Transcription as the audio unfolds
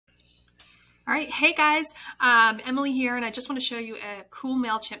All right, hey guys, Emily here, and I just want to show you a cool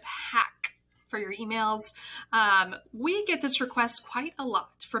Mailchimp hack for your emails. We get this request quite a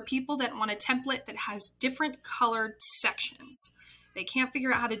lot for people that want a template that has different colored sections. They can't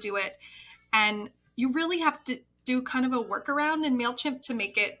figure out how to do it, and you really have to do kind of a workaround in Mailchimp to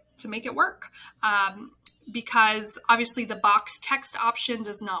make it work. Because obviously the box text option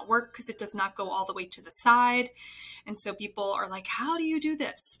does not work because it does not go all the way to the side. And so people are like, how do you do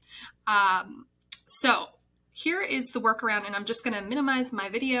this? So here is the workaround, and I'm just going to minimize my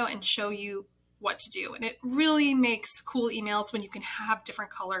video and show you what to do. And it really makes cool emails when you can have different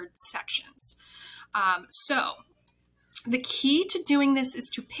colored sections. So the key to doing this is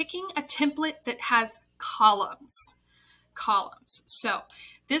to picking a template that has columns. So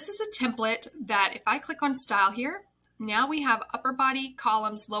this is a template that if I click on style here, now we have upper body,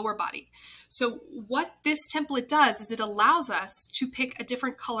 columns, lower body. So what this template does is it allows us to pick a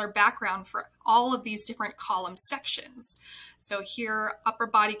different color background for all of these different column sections. So here, upper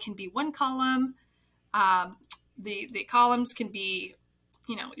body can be one column. The columns can be,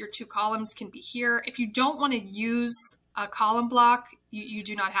 your two columns can be here. If you don't want to use a column block, you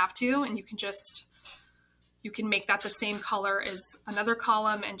do not have to, and you can make that the same color as another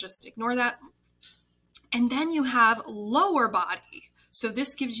column and just ignore that. And then you have lower body. So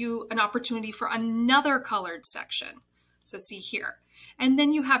this gives you an opportunity for another colored section. So see here. And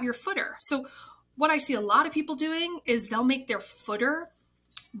then you have your footer. So what I see a lot of people doing is they'll make their footer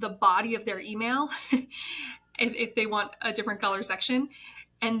the body of their email if they want a different color section.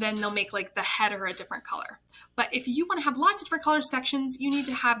 And then they'll make like the header a different color. But if you want to have lots of different color sections, you need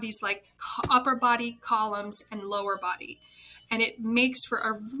to have these like upper body, columns, and lower body. And it makes for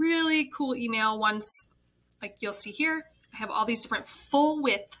a really cool email once, like you'll see here, I have all these different full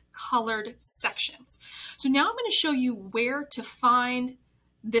width colored sections. So now I'm going to show you where to find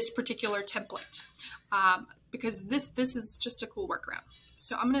this particular template because this is just a cool workaround.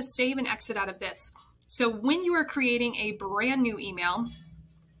 So I'm going to save and exit out of this. So when you are creating a brand new email,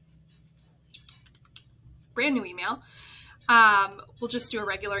 we'll just do a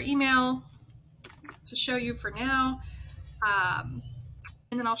regular email to show you for now. And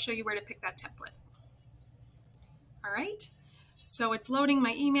then I'll show you where to pick that template. All right, so it's loading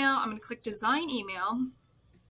my email. I'm going to click design email.